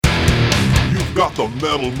got the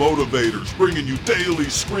Metal Motivators bringing you daily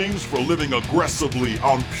screams for living aggressively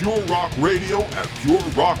on Pure Rock Radio at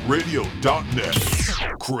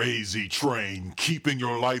purerockradio.net. Crazy Train, keeping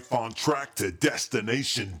your life on track to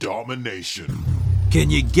destination domination. Can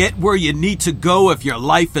you get where you need to go if your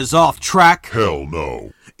life is off track? Hell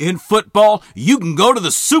no. In football, you can go to the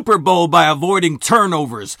Super Bowl by avoiding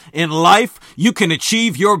turnovers. In life, you can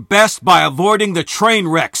achieve your best by avoiding the train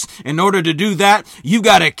wrecks. In order to do that, you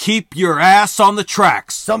gotta keep your ass on the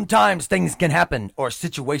tracks. Sometimes things can happen or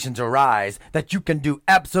situations arise that you can do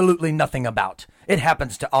absolutely nothing about. It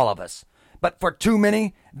happens to all of us. But for too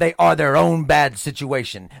many, they are their own bad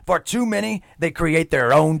situation. For too many, they create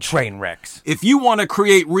their own train wrecks. If you want to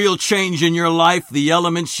create real change in your life, the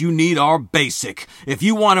elements you need are basic. If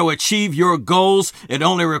you want to achieve your goals, it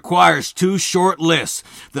only requires 2 short lists.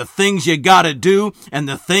 The things you gotta do and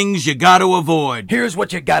the things you gotta avoid. Here's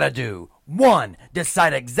what you gotta do. 1.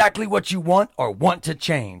 Decide exactly what you want or want to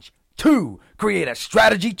change. 2. Create a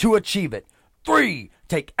strategy to achieve it. 3.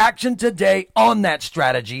 Take action today on that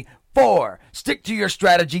strategy. 4. Stick to your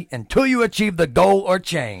strategy until you achieve the goal or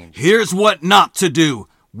change. Here's what not to do.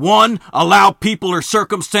 1. Allow people or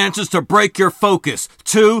circumstances to break your focus.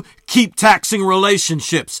 2. Keep taxing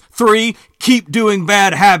relationships. 3. Keep doing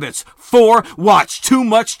bad habits. 4. Watch too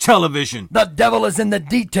much television. The devil is in the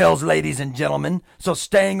details, ladies and gentlemen. So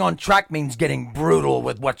staying on track means getting brutal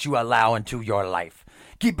with what you allow into your life.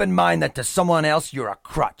 Keep in mind that to someone else, you're a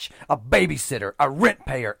crutch, a babysitter, a rent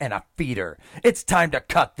payer, and a feeder. It's time to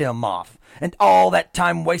cut them off. And all that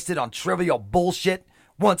time wasted on trivial bullshit,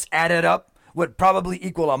 once added up, would probably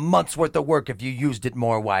equal a month's worth of work if you used it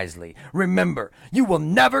more wisely. Remember, you will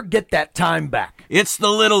never get that time back. It's the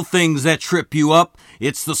little things that trip you up.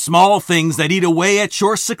 It's the small things that eat away at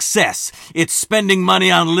your success. It's spending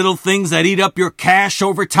money on little things that eat up your cash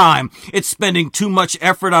over time. It's spending too much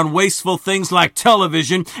effort on wasteful things like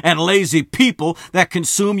television and lazy people that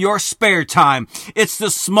consume your spare time. It's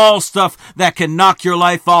the small stuff that can knock your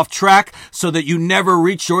life off track so that you never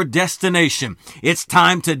reach your destination. It's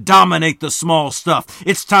time to dominate the small stuff.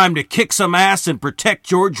 It's time to kick some ass and protect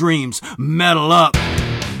your dreams. Metal up.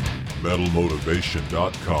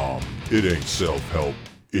 MetalMotivation.com. It ain't self-help,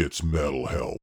 it's metal help.